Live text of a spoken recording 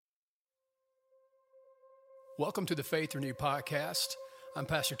Welcome to the Faith Renewed podcast. I'm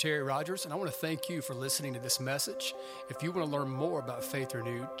Pastor Terry Rogers, and I want to thank you for listening to this message. If you want to learn more about Faith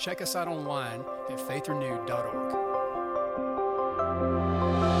Renewed, check us out online at faithrenewed.org.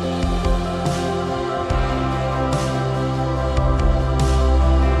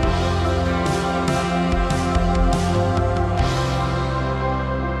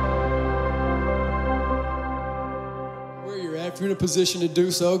 If you're in a position to do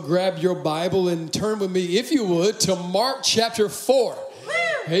so, grab your Bible and turn with me, if you would, to Mark chapter 4.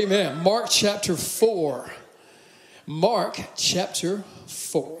 Amen. Mark chapter 4. Mark chapter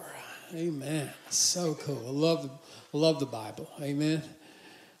 4. Amen. So cool. I love the Bible. Amen.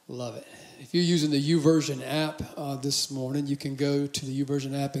 Love it. If you're using the YouVersion app this morning, you can go to the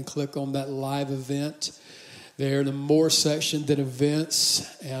YouVersion app and click on that live event there in the More section, then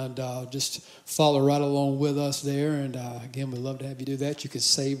events, and just follow right along with us there. And again, we'd love to have you do that. You can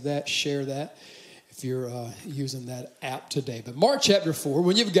save that, share that if you're using that app today. But Mark chapter 4,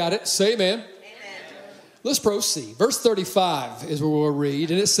 when you've got it, say amen. Amen. Let's proceed. Verse 35 is where we'll read,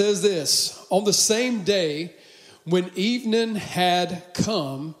 and it says this: On the same day when evening had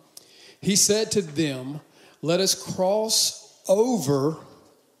come, he said to them, "Let us cross over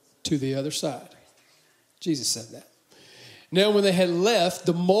to the other side." Jesus said that. Now, when they had left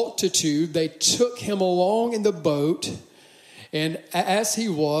the multitude, they took him along in the boat, and as he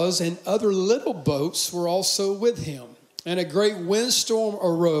was, and other little boats were also with him. And a great windstorm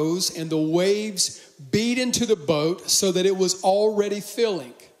arose, and the waves beat into the boat so that it was already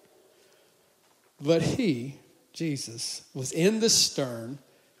filling. But he, Jesus, was in the stern,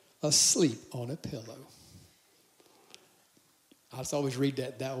 asleep on a pillow. I just always read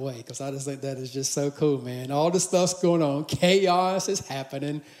that way because I just think that is just so cool, man. All the stuff's going on. Chaos is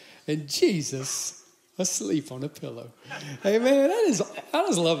happening. And Jesus asleep on a pillow. Hey, man, I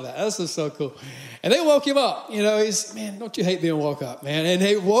just love that. That's just so cool. And they woke him up. You know, man, don't you hate being woke up, man? And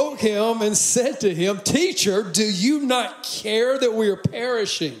they woke him and said to him, "Teacher, do you not care that we are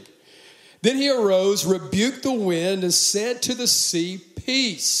perishing?" Then he arose, rebuked the wind, and said to the sea,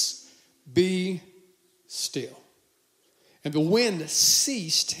 "Peace, be still." And the wind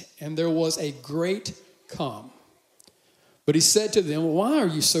ceased, and there was a great calm. But he said to them, "Why are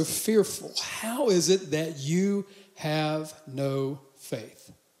you so fearful? How is it that you have no faith?"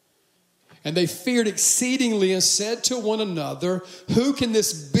 And they feared exceedingly and said to one another, "Who can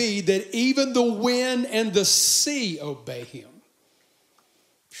this be that even the wind and the sea obey him?"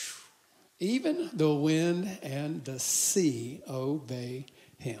 Even the wind and the sea obey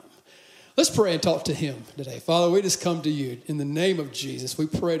him. Let's pray and talk to him today. Father, we just come to you in the name of Jesus. We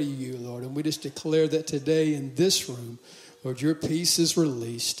pray to you, Lord, and we just declare that today in this room, Lord, your peace is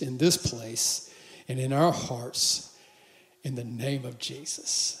released in this place and in our hearts in the name of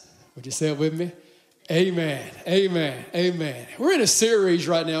Jesus. Would you say it with me? Amen, amen, amen. We're in a series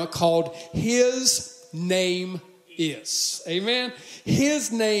right now called His Name Is. Amen?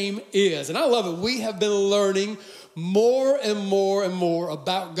 His Name Is. And I love it. We have been learning more and more and more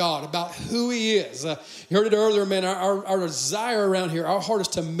about God, about who he is. You heard it earlier, man, our desire around here, our heart is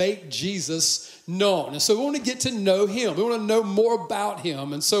to make Jesus known. And so we want to get to know him. We want to know more about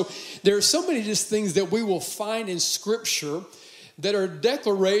him. And so there are so many just things that we will find in Scripture that are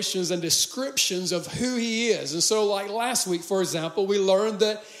declarations and descriptions of who he is. And so like last week, for example, we learned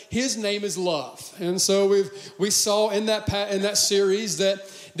that his name is love. And so we saw in that series that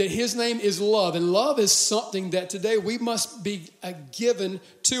his name is love. And love is something that today we must be given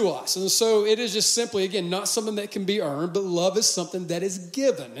to us. And so it is just simply, again, not something that can be earned, but love is something that is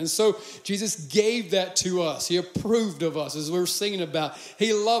given. And so Jesus gave that to us. He approved of us, as we were singing about.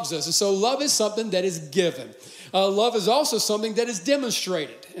 He loves us. And so love is something that is given. Love is also something that is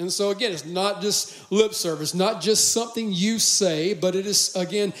demonstrated. And so, again, it's not just lip service, not just something you say, but it is,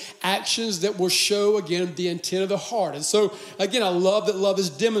 again, actions that will show, again, the intent of the heart. And so, again, I love that love is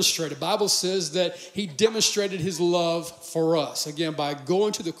demonstrated. The Bible says that he demonstrated his love for us, again, by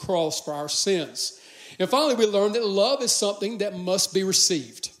going to the cross for our sins. And finally, we learned that love is something that must be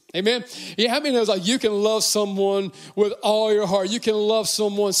received. Amen. Yeah, how many knows like you can love someone with all your heart? You can love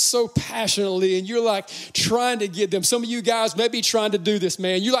someone so passionately, and you're like trying to get them. Some of you guys may be trying to do this,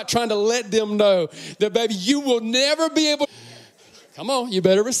 man. You're like trying to let them know that, baby, you will never be able. Come on, you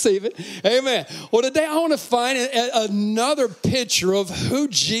better receive it. Amen. Well, today I want to find another picture of who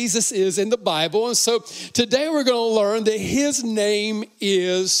Jesus is in the Bible. And so today we're going to learn that his name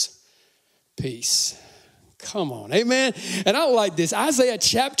is peace. Come on, amen. And I like this. Isaiah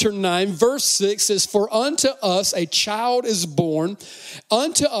chapter 9, verse 6 says, "For unto us a child is born,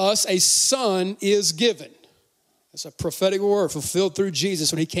 unto us a son is given." It's a prophetic word fulfilled through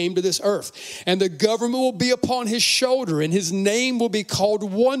Jesus when he came to this earth. And the government will be upon his shoulder, and his name will be called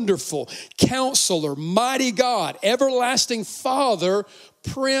Wonderful, Counselor, Mighty God, Everlasting Father,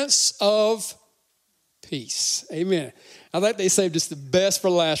 Prince of Peace. Amen. I like they saved just the best for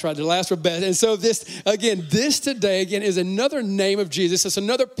last, right? The last for best. And so this today, is another name of Jesus. It's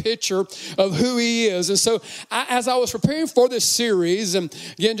another picture of who he is. And so as I was preparing for this series, and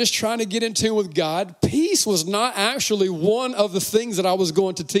again, just trying to get in tune with God, peace was not actually one of the things that I was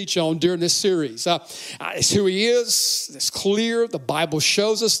going to teach on during this series. It's who he is. It's clear. The Bible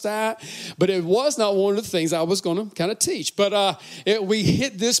shows us that. But it was not one of the things I was going to kind of teach. But we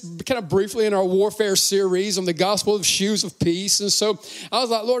hit this kind of briefly in our warfare series on the gospel of shoes of peace. And so I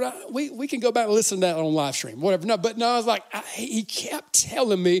was like, Lord, we can go back and listen to that on live stream, whatever. No, I was like, he kept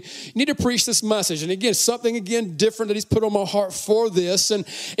telling me, you need to preach this message. And again, something different that he's put on my heart for this. And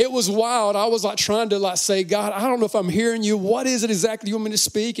it was wild. I was like trying to say, God, I don't know if I'm hearing you. What is it exactly you want me to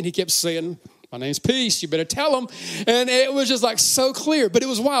speak? And he kept saying, my name's Peace. You better tell him. And it was just like so clear, but it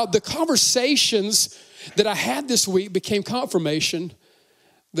was wild. The conversations that I had this week became confirmation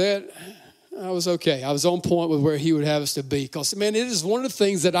that I was okay. I was on point with where he would have us to be. Because, man, it is one of the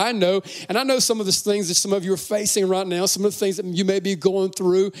things that I know, and I know some of the things that some of you are facing right now, some of the things that you may be going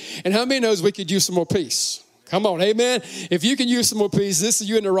through, and how many knows we could use some more peace? Come on, amen. If you can use some more peace, this is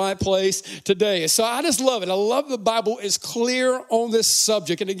you in the right place today. So I just love it. I love the Bible is clear on this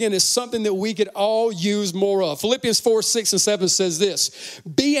subject. And again, it's something that we could all use more of. Philippians 4, 6, and 7 says this,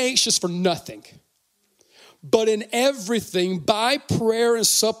 be anxious for nothing, but in everything, by prayer and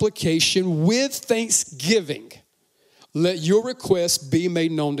supplication, with thanksgiving, let your requests be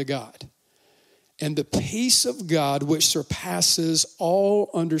made known to God. And the peace of God, which surpasses all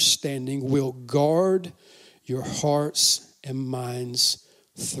understanding, will guard your hearts and minds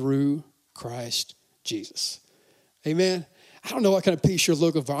through Christ Jesus. Amen. I don't know what kind of peace you're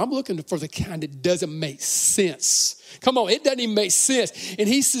looking for. I'm looking for the kind that doesn't make sense. Come on, it doesn't even make sense. And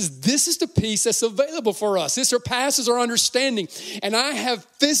he says, this is the peace that's available for us. It surpasses our understanding. And I have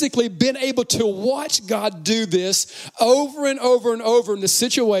physically been able to watch God do this over and over and over in the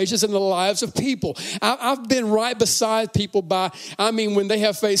situations in the lives of people. I've been right beside people when they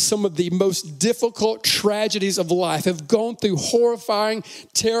have faced some of the most difficult tragedies of life, have gone through horrifying,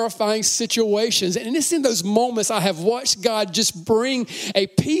 terrifying situations. And it's in those moments I have watched God just bring a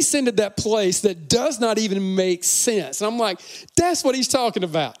peace into that place that does not even make sense. And I'm like, that's what he's talking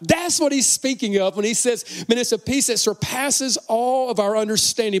about. That's what he's speaking of when he says, man, it's a peace that surpasses all of our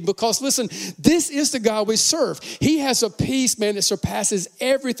understanding. Because listen, this is the God we serve. He has a peace, man, that surpasses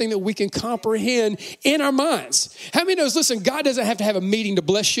everything that we can comprehend in our minds. How many knows, listen, God doesn't have to have a meeting to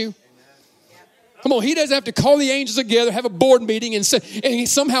bless you. Come on, he doesn't have to call the angels together, have a board meeting, and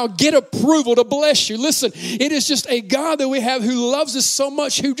somehow get approval to bless you. Listen, it is just a God that we have who loves us so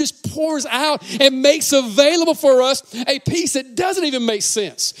much, who just pours out and makes available for us a peace that doesn't even make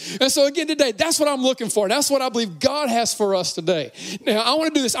sense. And so again today, that's what I'm looking for. That's what I believe God has for us today. Now, I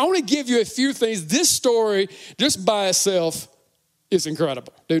want to do this. I want to give you a few things. This story, just by itself, is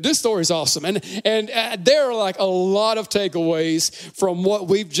incredible. Dude, this story is awesome. And there are like a lot of takeaways from what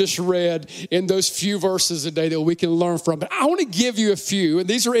we've just read in those few verses a day that we can learn from. But I want to give you a few, and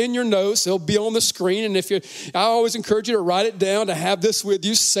these are in your notes. They'll be on the screen. And I always encourage you to write it down, to have this with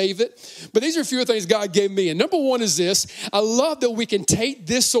you, save it. But these are a few things God gave me. And number one is this. I love that we can take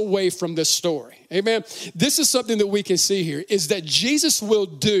this away from this story. Amen. This is something that we can see here, is that Jesus will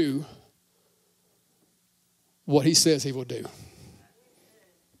do what he says he will do.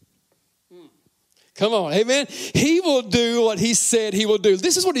 Come on, amen. He will do what he said he will do.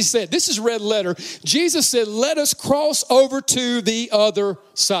 This is what he said. This is red letter. Jesus said, let us cross over to the other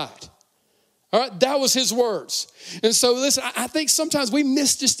side. All right, that was his words. And so listen, I think sometimes we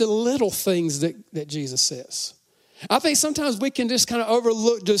miss just the little things that Jesus says. I think sometimes we can just kind of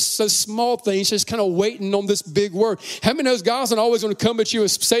overlook just those small things, just kind of waiting on this big word. How many knows God's not always going to come at you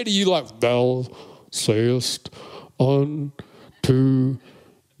and say to you like, thou sayest unto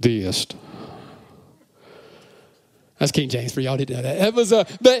theest. That's King James for y'all didn't know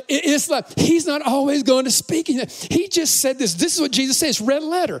that. But it's like he's not always going to speak. He just said this. This is what Jesus says, red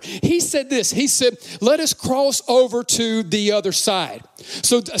letter. He said this. He said, let us cross over to the other side.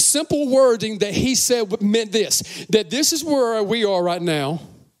 So a simple wording that he said meant this, that this is where we are right now.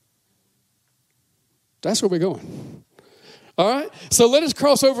 That's where we're going. All right? So let us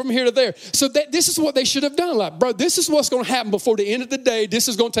cross over from here to there. So this is what they should have done. Like, bro, this is what's going to happen before the end of the day. This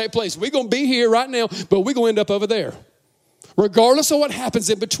is going to take place. We're going to be here right now, but we're going to end up over there. Regardless of what happens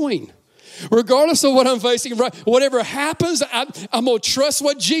in between. Regardless of what I'm facing, right, whatever happens, I'm going to trust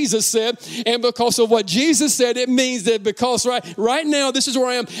what Jesus said. And because of what Jesus said, it means that because right now, this is where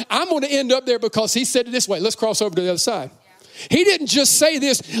I am. I'm going to end up there because he said it this way. Let's cross over to the other side. Yeah. He didn't just say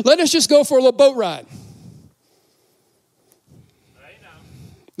this. Let us just go for a little boat ride.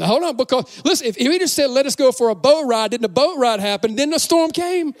 Now, hold on, because, listen, if he just said, let us go for a boat ride, then the boat ride happened, then the storm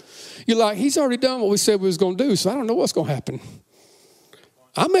came. You're like, he's already done what we said we was going to do, so I don't know what's going to happen.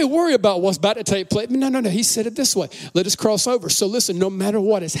 I may worry about what's about to take place. No. He said it this way. Let us cross over. So listen, no matter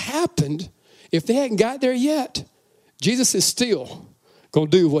what has happened, if they hadn't got there yet, Jesus is still going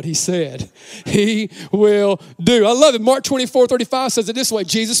to do what he said he will do. I love it. Mark 24:35 says it this way.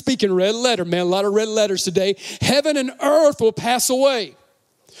 Jesus speaking, red letter, man, a lot of red letters today. Heaven and earth will pass away,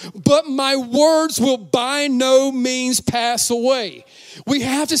 but my words will by no means pass away. We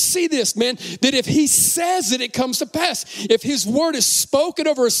have to see this, man, that if he says it, it comes to pass. If his word is spoken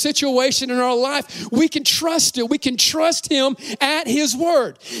over a situation in our life, we can trust it. We can trust him at his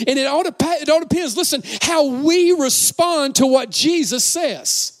word. And it all depends, listen, how we respond to what Jesus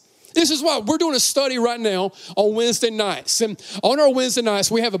says. This is why we're doing a study right now on Wednesday nights. And on our Wednesday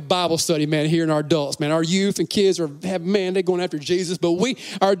nights, we have a Bible study, man, here in our adults. Man, our youth and kids they're going after Jesus. But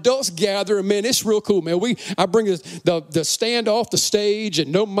our adults gather, and man, it's real cool, man. I bring the stand off the stage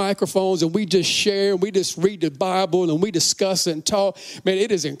and no microphones, and we just share, and we just read the Bible, and we discuss it and talk. Man, it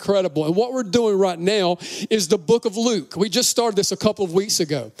is incredible. And what we're doing right now is the book of Luke. We just started this a couple of weeks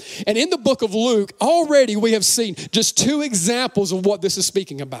ago. And in the book of Luke, already we have seen just 2 examples of what this is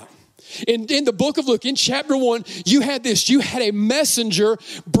speaking about. In the book of Luke, in chapter 1, you had a messenger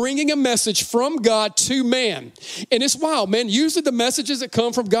bringing a message from God to man. And it's wild, man. Usually the messages that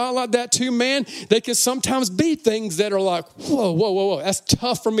come from God like that to man, they can sometimes be things that are like, whoa. That's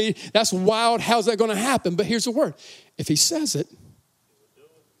tough for me. That's wild. How's that going to happen? But here's the word. If he says it,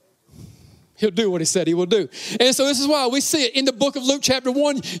 he'll do what he said he will do. And so this is why we see it in the book of Luke chapter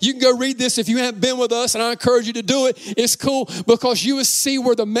 1. You can go read this if you haven't been with us, and I encourage you to do it. It's cool because you will see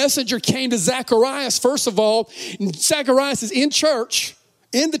where the messenger came to Zacharias. First of all, Zacharias is in church,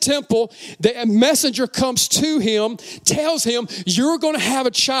 in the temple. The messenger comes to him, tells him, you're going to have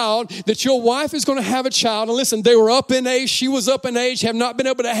a child, that your wife is going to have a child. And listen, they were up in age. She was up in age, have not been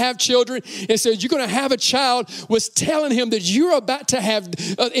able to have children. And said, you're going to have a child, was telling him that you're about to have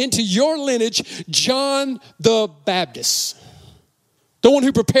into your lineage John the Baptist. The one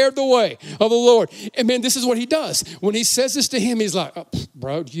who prepared the way of the Lord. And man, this is what he does. When he says this to him, he's like, oh,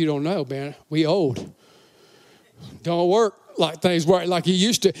 bro, you don't know, man. We old. Don't work like things work like you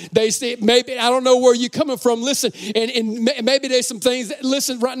used to. They say, maybe, I don't know where you're coming from. Listen, and maybe there's some things that,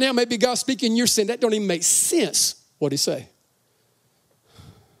 listen, right now, maybe God's speaking, you're saying that don't even make sense. What'd he say?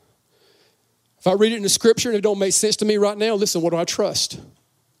 If I read it in the scripture and it don't make sense to me right now, listen, what do I trust?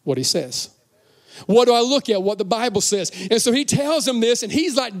 What he says. What do I look at? What the Bible says. And so he tells him this, and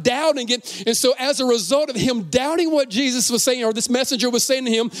he's like doubting it. And so as a result of him doubting what Jesus was saying, or this messenger was saying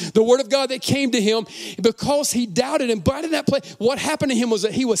to him, the word of God that came to him, because he doubted and but in that place, what happened to him was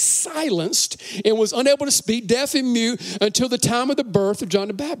that he was silenced and was unable to speak, deaf and mute, until the time of the birth of John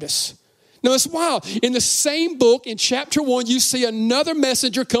the Baptist. Now, it's wild. In the same book, in chapter 1, you see another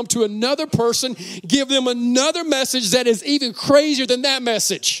messenger come to another person, give them another message that is even crazier than that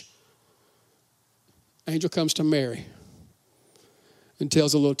message. Angel comes to Mary and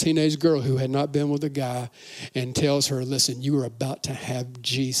tells a little teenage girl who had not been with a guy, and tells her, listen, you are about to have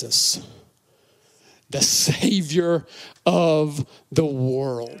Jesus, the Savior of the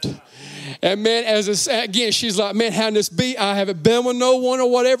world. And man, again, she's like, man, how can this be? I haven't been with no one or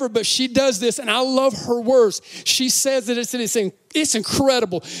whatever, but she does this, and I love her words. She says that it's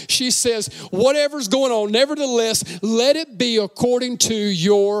incredible. She says, whatever's going on, nevertheless, let it be according to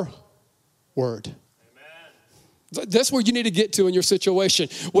your word. That's where you need to get to in your situation.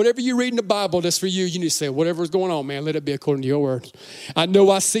 Whatever you read in the Bible that's for you, you need to say, whatever's going on, man, let it be according to your word. I know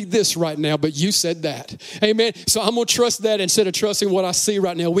I see this right now, but you said that. Amen. So I'm going to trust that instead of trusting what I see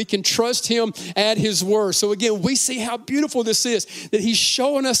right now. We can trust him at his word. So again, we see how beautiful this is, that he's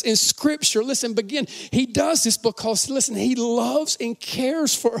showing us in scripture. Listen, but again, he does this because, listen, he loves and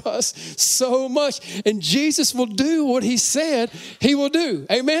cares for us so much. And Jesus will do what he said he will do.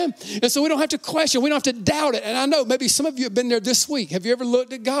 Amen. And so we don't have to question. We don't have to doubt it. And I know maybe some of you have been there this week. Have you ever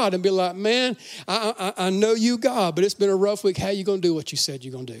looked at God and be like, man, I know you, God, but it's been a rough week. How are you going to do what you said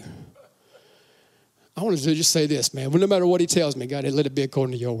you're going to do? I want to just say this, man. Well, no matter what he tells me, God, let it be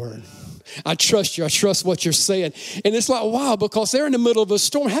according to your word. I trust you. I trust what you're saying. And it's like, wow, because they're in the middle of a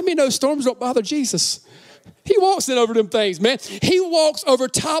storm. How many know storms don't bother Jesus? He walks in over them things, man. He walks over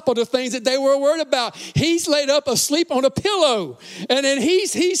top of the things that they were worried about. He's laid up asleep on a pillow. And then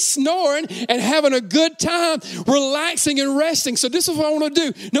he's snoring and having a good time, relaxing and resting. So this is what I want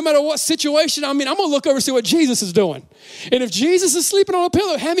to do. No matter what situation I'm in, I'm going to look over and see what Jesus is doing. And if Jesus is sleeping on a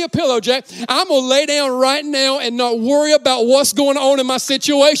pillow, hand me a pillow, Jack. I'm going to lay down right now and not worry about what's going on in my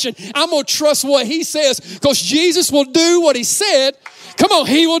situation. I'm going to trust what he says because Jesus will do what he said. Come on,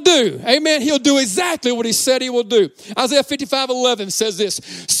 he will do. Amen. He'll do exactly what he said he will do. Isaiah 55:11 says this,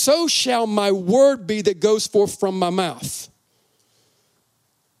 so shall my word be that goes forth from my mouth.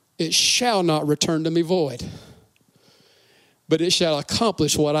 It shall not return to me void, but it shall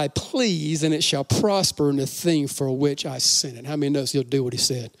accomplish what I please, and it shall prosper in the thing for which I sent it. How many knows he'll do what he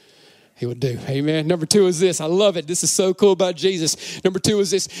said he would do? Amen. Number 2 is this. I love it. This is so cool about Jesus. Number 2 is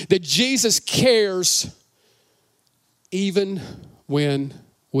this, that Jesus cares even when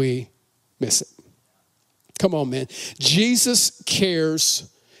we miss it. Come on, man. Jesus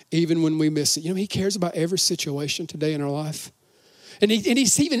cares even when we miss it. You know, he cares about every situation today in our life. And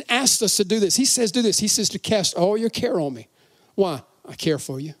he's even asked us to do this. He says, do this. He says to cast all your care on me. Why? I care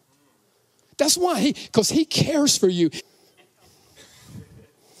for you. That's why because he cares for you.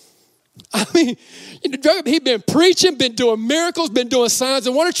 I mean, he'd been preaching, been doing miracles, been doing signs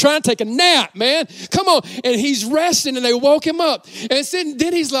and wonders, trying to take a nap, man. Come on. And he's resting and they woke him up. And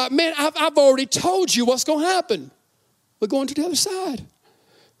then he's like, man, I've already told you what's going to happen. We're going to the other side.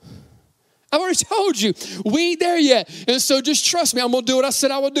 I've already told you. We ain't there yet. And so just trust me. I'm going to do what I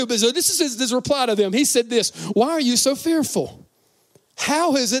said I would do. But so this is his reply to them. He said this, why are you so fearful?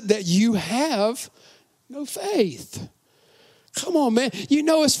 How is it that you have no faith? Come on, man. You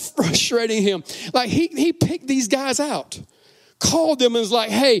know it's frustrating him. Like he picked these guys out, called them and was like,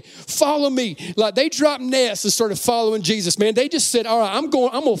 hey, follow me. Like they dropped nets and started following Jesus, man. They just said, all right, I'm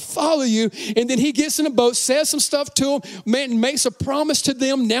going to follow you. And then he gets in a boat, says some stuff to them, man, makes a promise to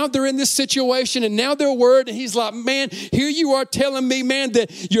them. Now they're in this situation and now they're worried. And he's like, man, here you are telling me, man,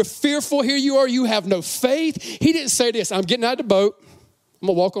 that you're fearful. Here you are. You have no faith. He didn't say this. I'm getting out of the boat. I'm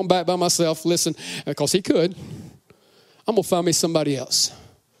going to walk on back by myself. Listen, because he could. I'm going to find me somebody else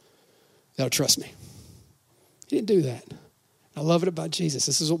that'll trust me. He didn't do that. I love it about Jesus.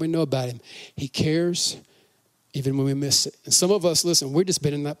 This is what we know about him. He cares even when we miss it. And some of us, listen, we've just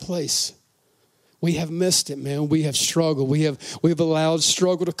been in that place. We have missed it, man. We have struggled. We've allowed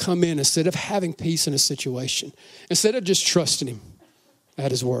struggle to come in instead of having peace in a situation. Instead of just trusting him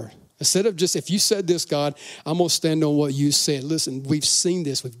at his word. Instead of just, if you said this, God, I'm going to stand on what you said. Listen, we've seen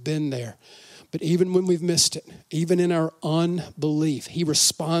this. We've been there. But even when we've missed it, even in our unbelief, he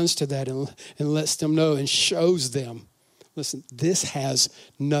responds to that and lets them know and shows them, listen, this has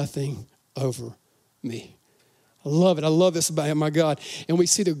nothing over me. I love it. I love this about him, my God. And we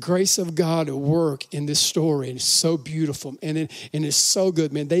see the grace of God at work in this story. And it's so beautiful. And it's so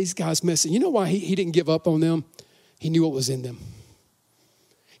good, man. These guys missed it. You know why he didn't give up on them? He knew what was in them.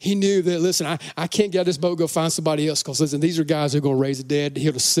 He knew that, listen, I can't get out of this boat, go find somebody else. Because, listen, these are guys who are going to raise the dead,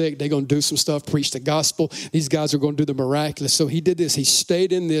 heal the sick. They're going to do some stuff, preach the gospel. These guys are going to do the miraculous. So he did this. He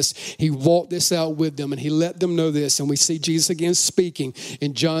stayed in this. He walked this out with them, and he let them know this. And we see Jesus again speaking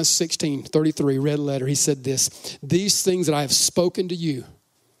in John 16:33, red letter. He said this, these things that I have spoken to you,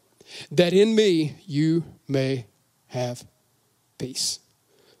 that in me you may have peace.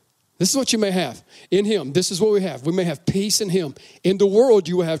 This is what you may have in him. This is what we have. We may have peace in him. In the world,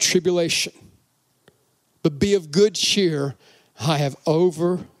 you will have tribulation. But be of good cheer. I have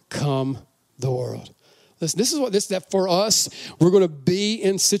overcome the world. Listen, this is what that for us, we're going to be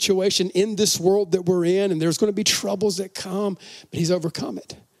in situation in this world that we're in, and there's going to be troubles that come, but he's overcome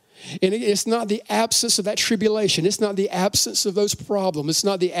it. And it's not the absence of that tribulation. It's not the absence of those problems. It's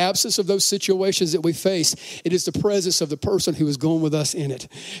not the absence of those situations that we face. It is the presence of the person who is going with us in it,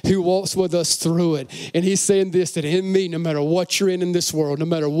 who walks with us through it. And he's saying this, that in me, no matter what you're in this world, no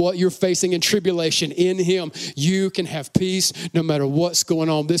matter what you're facing in tribulation, in him, you can have peace no matter what's going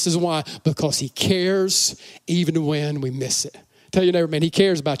on. This is why, because he cares even when we miss it. Tell your neighbor, man, he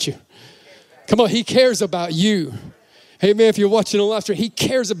cares about you. Come on, he cares about you. Hey, man, if you're watching on live stream, he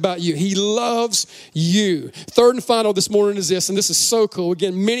cares about you. He loves you. Third and final this morning is this, and this is so cool.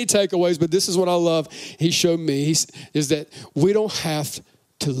 Again, many takeaways, but this is what I love. He showed me is that we don't have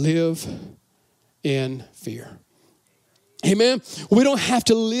to live in fear. Amen. We don't have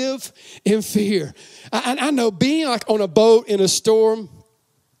to live in fear. I know being like on a boat in a storm,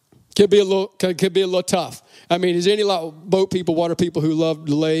 Could be a little tough. I mean, is there any like boat people, water people who love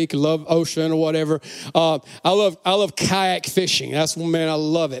the lake, love ocean or whatever? I love kayak fishing. That's one, man, I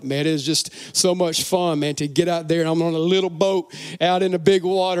love it, man. It is just so much fun, man, to get out there and I'm on a little boat out in the big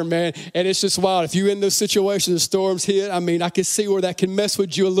water, man. And it's just wild. If you're in those situations, the storms hit, I mean, I can see where that can mess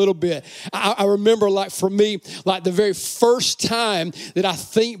with you a little bit. I remember, like for me, like the very first time that I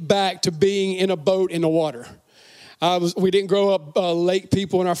think back to being in a boat in the water. We didn't grow up lake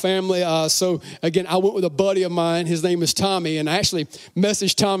people in our family. So, again, I went with a buddy of mine. His name is Tommy. And I actually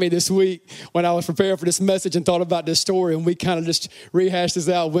messaged Tommy this week when I was preparing for this message and thought about this story. And we kind of just rehashed this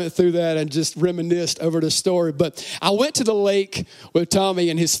out, went through that, and just reminisced over the story. But I went to the lake with Tommy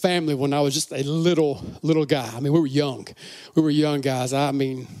and his family when I was just a little guy. I mean, we were young. We were young guys. I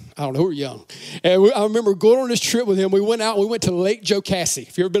don't know, we were young. And I remember going on this trip with him. We went to Lake Jocassee.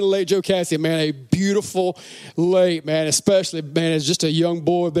 If you've ever been to Lake Jocassee, man, a beautiful lake, man, especially, man, as just a young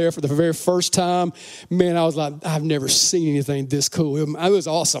boy there for the very first time. Man, I was like, I've never seen anything this cool. It was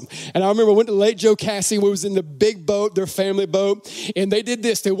awesome. And I remember I went to Lake Jocassee. We was in the big boat, their family boat, and they did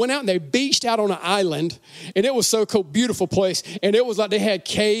this. They went out and they beached out on an island, and it was so cool, beautiful place. And it was like they had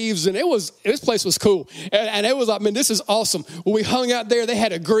caves, and this place was cool. And it was like, man, this is awesome. When we hung out there, they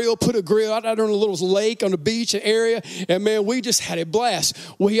had a grill, put a grill out on a little lake on the beach area, and man, we just had a blast.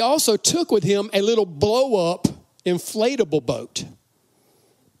 Well, he also took with him a little blow-up inflatable boat.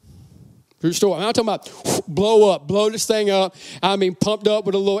 True story. I'm talking about blow this thing up. I mean, pumped up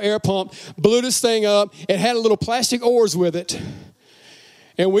with a little air pump, blew this thing up. It had a little plastic oars with it,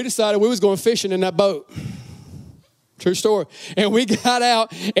 and we decided we was going fishing in that boat. True story. And we got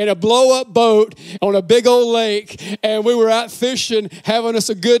out in a blow-up boat on a big old lake, and we were out fishing, having us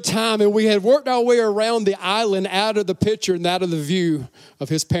a good time, and we had worked our way around the island out of the picture and out of the view of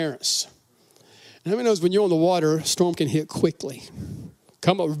his parents. And everyone knows when you're on the water, a storm can hit quickly.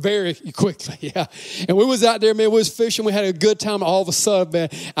 Come up very quickly, yeah. And we was out there, man, we was fishing. We had a good time. All of a sudden, man,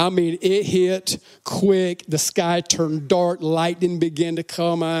 I mean, it hit quick. The sky turned dark. Lightning began to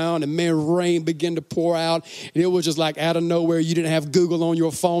come out. And, man, rain began to pour out. And it was just like out of nowhere. You didn't have Google on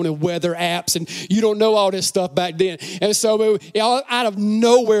your phone and weather apps. And you don't know all this stuff back then. And so, out of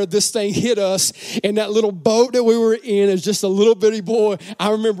nowhere, this thing hit us. And that little boat that we were in as just a little bitty boy,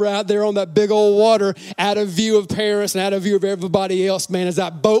 I remember out there on that big old water, out of view of parents and out of view of everybody else, man. As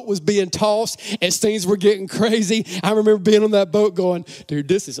that boat was being tossed, as things were getting crazy, I remember being on that boat going, dude,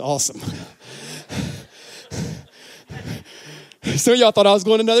 this is awesome. So y'all thought I was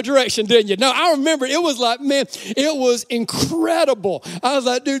going another direction, didn't you? No, I remember it was like, man, it was incredible. I was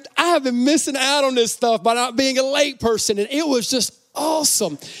like, dude, I have been missing out on this stuff by not being a late person, and it was just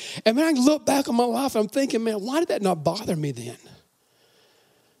awesome. And when I look back on my life, I'm thinking, man, why did that not bother me then?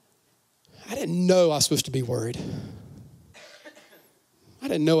 I didn't know I was supposed to be worried. I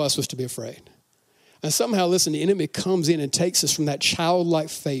didn't know I was supposed to be afraid. And somehow, listen, the enemy comes in and takes us from that childlike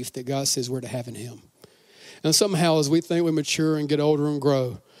faith that God says we're to have in him. And somehow, as we think we mature and get older and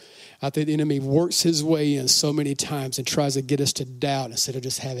grow, I think the enemy works his way in so many times and tries to get us to doubt instead of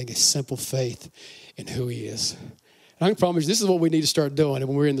just having a simple faith in who he is. And I can promise you, this is what we need to start doing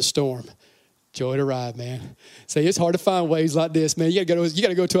when we're in the storm. Joy to ride, man. See, it's hard to find waves like this, man. You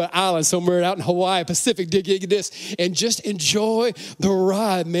gotta go to an island somewhere out in Hawaii, Pacific, get this, and just enjoy the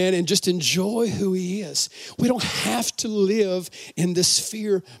ride, man, and just enjoy who he is. We don't have to live in this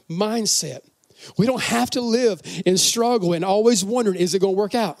fear mindset. We don't have to live in struggle and always wondering, is it going to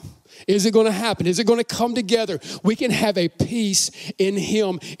work out? Is it going to happen? Is it going to come together? We can have a peace in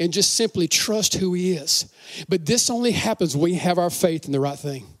him and just simply trust who he is. But this only happens when we have our faith in the right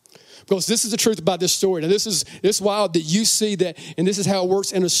thing. Because this is the truth about this story. Now, this is wild that you see that, and this is how it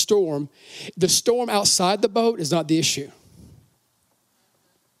works in a storm. The storm outside the boat is not the issue.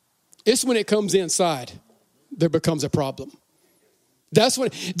 It's when it comes inside, there becomes a problem. That's when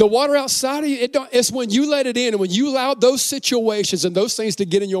the water outside of you, it's when you let it in, and when you allow those situations and those things to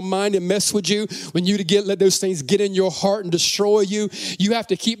get in your mind and mess with you, when you let those things get in your heart and destroy you, you have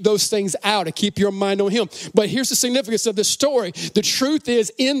to keep those things out and keep your mind on him. But here's the significance of this story. The truth is,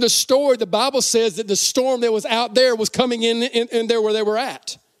 in the story, the Bible says that the storm that was out there was coming in there where they were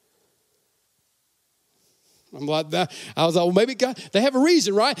at. I'm like that. I was like, well, maybe God, they have a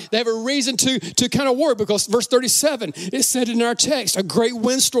reason, right? They have a reason to kind of worry, because verse 37, it said in our text, a great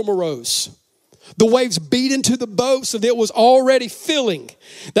windstorm arose. The waves beat into the boat so that it was already filling.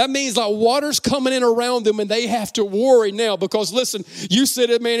 That means like water's coming in around them, and they have to worry now because, listen, you said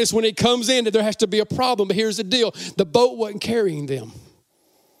it, man, it's when it comes in that there has to be a problem. But here's the deal. The boat wasn't carrying them.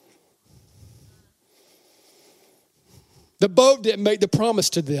 The boat didn't make the promise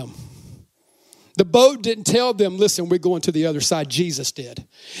to them. The boat didn't tell them, listen, we're going to the other side. Jesus did.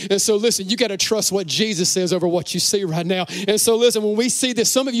 And so listen, you got to trust what Jesus says over what you see right now. And so listen, when we see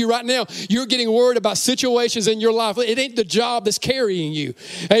this, some of you right now, you're getting worried about situations in your life. It ain't the job that's carrying you.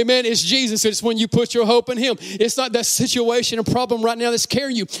 Amen. It's Jesus. It's when you put your hope in him. It's not that situation and problem right now that's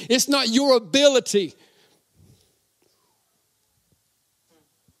carrying you. It's not your ability.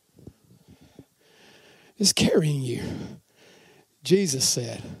 It's carrying you. Jesus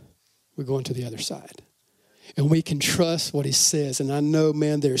said, we're going to the other side. And we can trust what he says. And I know,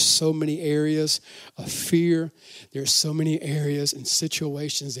 man, there's so many areas of fear. There's so many areas and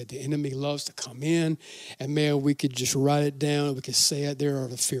situations that the enemy loves to come in. And, man, we could just write it down. We could say it. There are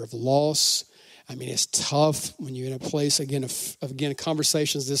the fear of loss. I mean, it's tough when you're in a place, again,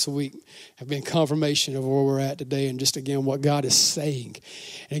 conversations this week have been confirmation of where we're at today and just, again, what God is saying.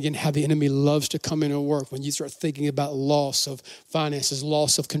 And, again, how the enemy loves to come in and work when you start thinking about loss of finances,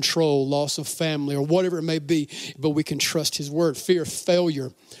 loss of control, loss of family, or whatever it may be. But we can trust his word. Fear of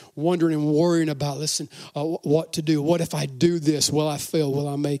failure, wondering and worrying about, listen, what to do. What if I do this? Will I fail? Will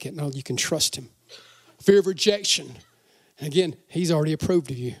I make it? No, you can trust him. Fear of rejection. And again, he's already approved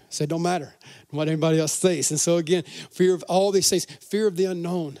of you. So it don't matter what anybody else thinks. And so again, fear of all these things. Fear of the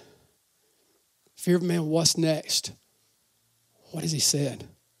unknown. Fear of, man, what's next? What has he said?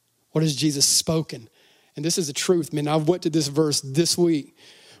 What has Jesus spoken? And this is the truth. Man, I went to this verse this week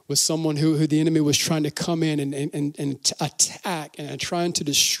with someone who the enemy was trying to come in and attack and trying to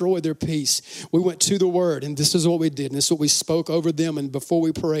destroy their peace. We went to the word, and this is what we did, and this is what we spoke over them. And before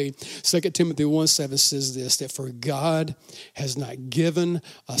we prayed, 2 Timothy 1:7 says this, that for God has not given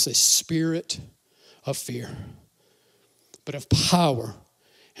us a spirit of fear, but of power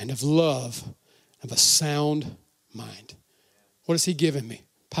and of love, of a sound mind. What has he given me?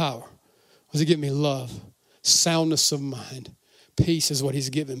 Power. What has he given me? Love. Soundness of mind. Peace is what he's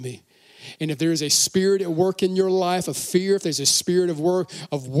given me. And if there is a spirit at work in your life of fear, if there's a spirit of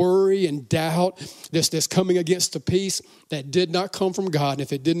worry and doubt that's coming against the peace, that did not come from God. And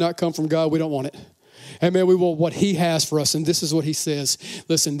if it did not come from God, we don't want it. Amen. We want what he has for us. And this is what he says.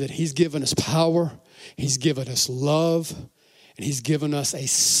 Listen, that he's given us power. He's given us love. And he's given us a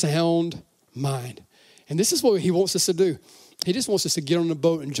sound mind. And this is what he wants us to do. He just wants us to get on the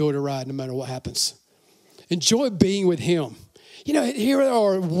boat and enjoy the ride no matter what happens. Enjoy being with him. You know, here they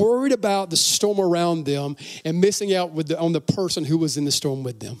are worried about the storm around them and missing out on the person who was in the storm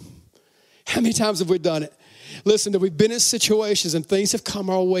with them. How many times have we done it? Listen, that we've been in situations and things have come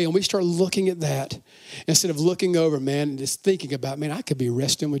our way and we start looking at that instead of looking over, man, and just thinking about, man, I could be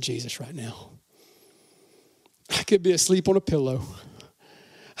resting with Jesus right now. I could be asleep on a pillow.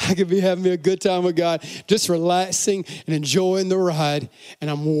 I could be having a good time with God, just relaxing and enjoying the ride. And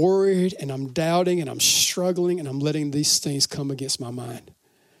I'm worried and I'm doubting and I'm struggling and I'm letting these things come against my mind.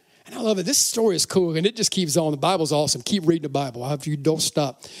 And I love it. This story is cool and it just keeps on. The Bible's awesome. Keep reading the Bible. I hope you don't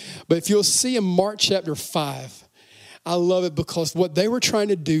stop. But if you'll see in Mark chapter 5, I love it because what they were trying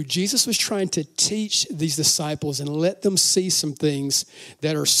to do, Jesus was trying to teach these disciples and let them see some things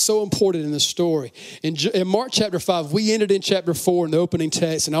that are so important in the story. In Mark chapter 5, we ended in chapter 4 in the opening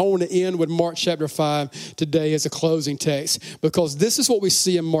text, and I want to end with Mark chapter 5 today as a closing text because this is what we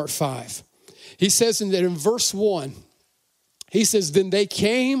see in Mark 5. He says that in verse 1, he says, then they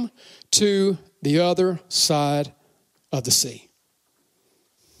came to the other side of the sea.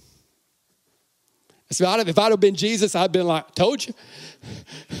 So if I'd have been Jesus, I'd been like, told you.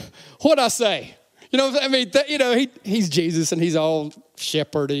 What'd I say? You know, I mean, he's Jesus and he's all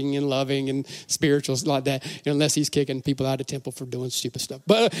shepherding and loving and spiritual like that, unless he's kicking people out of the temple for doing stupid stuff.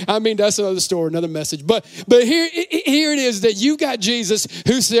 But I mean, that's another story, another message. But here it is that you got Jesus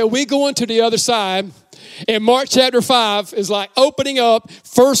who said, we going to the other side. And Mark chapter 5 is like opening up,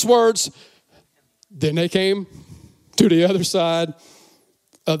 first words, then they came to the other side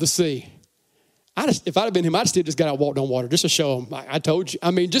of the sea. If I'd have been him, I'd still just got out and walked on water just to show him. I told you. I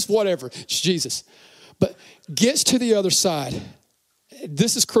mean, just whatever. It's Jesus. But gets to the other side.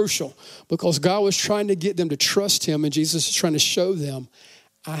 This is crucial because God was trying to get them to trust him, and Jesus is trying to show them,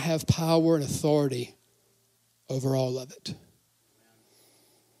 I have power and authority over all of it.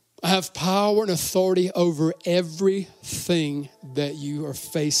 I have power and authority over everything that you are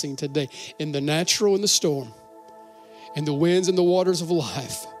facing today. In the natural, in the storm, in the winds and the waters of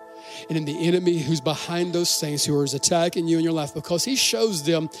life, and in the enemy who's behind those things who is attacking you in your life, because he shows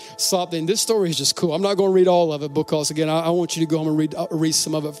them something. This story is just cool. I'm not going to read all of it because, again, I want you to go home and read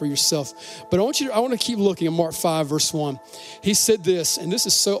some of it for yourself. But I want to keep looking at Mark 5, verse 1. He said this, and this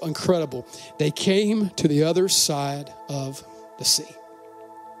is so incredible. They came to the other side of the sea.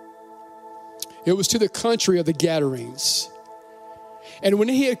 It was to the country of the Gadarenes. And when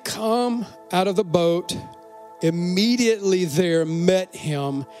he had come out of the boat, immediately there met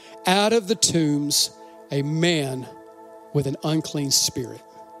him out of the tombs a man with an unclean spirit.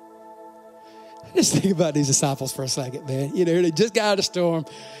 Just think about these disciples for a second, man. You know, they just got out of the storm.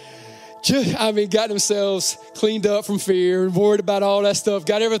 Got themselves cleaned up from fear and worried about all that stuff,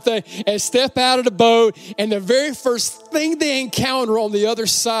 got everything, and step out of the boat. And the very first thing they encounter on the other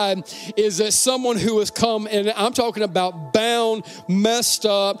side is that someone who has come, and I'm talking about bound, messed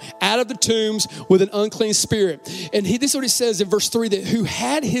up, out of the tombs with an unclean spirit. And this is what he says in verse 3, that who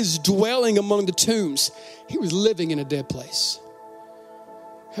had his dwelling among the tombs. He was living in a dead place.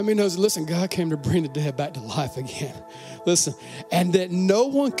 How many knows, listen, God came to bring the dead back to life again. Listen, and that no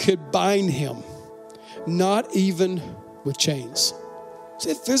one could bind him, not even with chains. So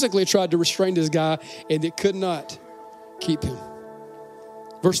they physically tried to restrain this guy, and it could not keep him.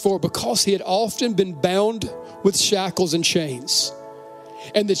 Verse 4, because he had often been bound with shackles and chains,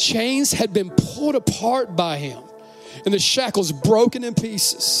 and the chains had been pulled apart by him, and the shackles broken in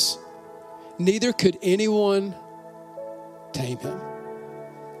pieces, neither could anyone tame him.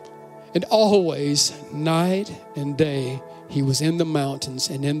 And always, night and day, he was in the mountains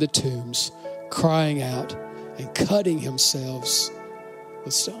and in the tombs, crying out and cutting himself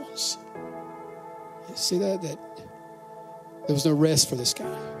with stones. You see that? That there was no rest for this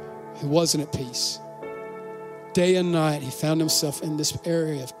guy. He wasn't at peace. Day and night, he found himself in this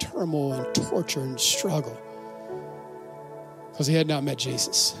area of turmoil and torture and struggle because he had not met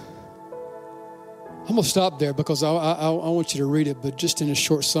Jesus. I'm going to stop there because I want you to read it, but just in a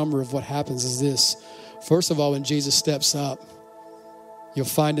short summary of what happens is this. First of all, when Jesus steps up, you'll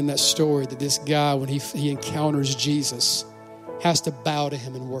find in that story that this guy, when he encounters Jesus, has to bow to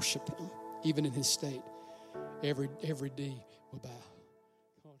him and worship him, even in his state. Every knee will bow.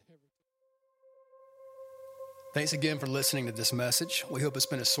 Thanks again for listening to this message. We hope it's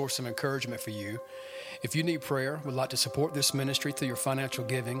been a source of encouragement for you. If you need prayer, would like to support this ministry through your financial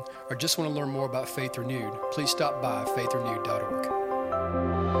giving, or just want to learn more about Faith Renewed, please stop by faithrenewed.org.